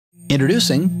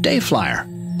Introducing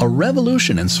Dayflyer, a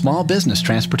revolution in small business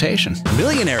transportation.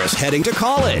 Millionaires heading to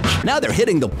college. Now they're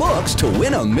hitting the books to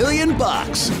win $1 million.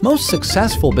 Most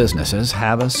successful businesses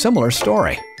have a similar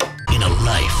story. In a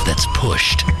life that's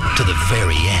pushed to the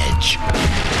very edge,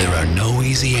 there are no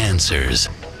easy answers,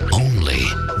 only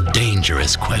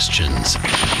dangerous questions.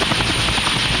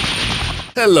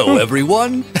 Hello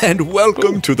everyone, and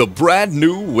welcome to the brand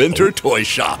new winter toy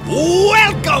shop.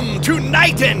 Welcome to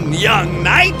Knighton, young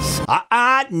knights.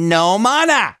 No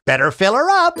mana. Better fill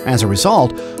her up. As a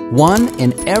result, 1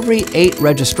 in every 8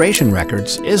 registration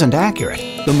records isn't accurate.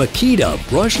 The Makita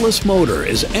brushless motor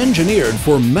is engineered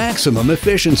for maximum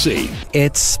efficiency.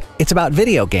 It's about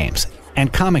video games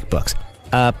and comic books,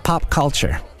 pop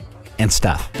culture and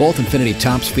stuff. Both Infinity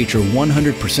tops feature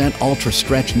 100% ultra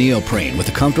stretch neoprene with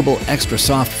a comfortable extra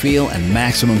soft feel and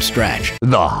maximum stretch.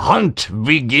 The hunt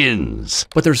begins.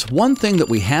 But there's one thing that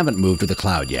we haven't moved to the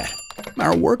cloud yet: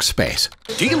 our workspace.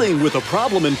 Dealing with a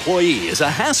problem employee is a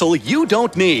hassle you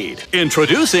don't need.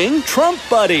 Introducing Trump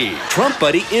Buddy. Trump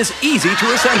Buddy is easy to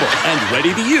assemble and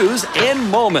ready to use in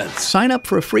moments. Sign up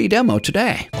for a free demo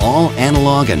today. All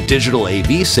analog and digital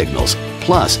AV signals,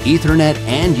 plus Ethernet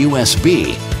and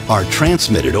USB, are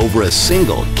transmitted over a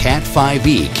single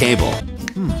Cat5e cable.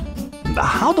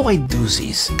 How do I do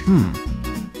this?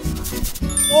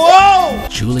 Whoa!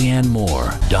 Julianne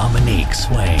Moore, Dominique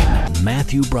Swain,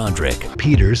 Matthew Broderick,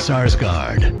 Peter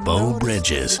Sarsgaard, Beau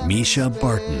Bridges, Misha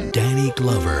Barton, Danny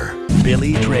Glover,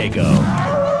 Billy Drago,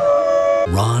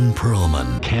 Ron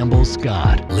Perlman, Campbell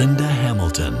Scott, Linda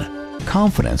Hamilton.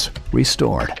 Confidence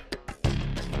restored.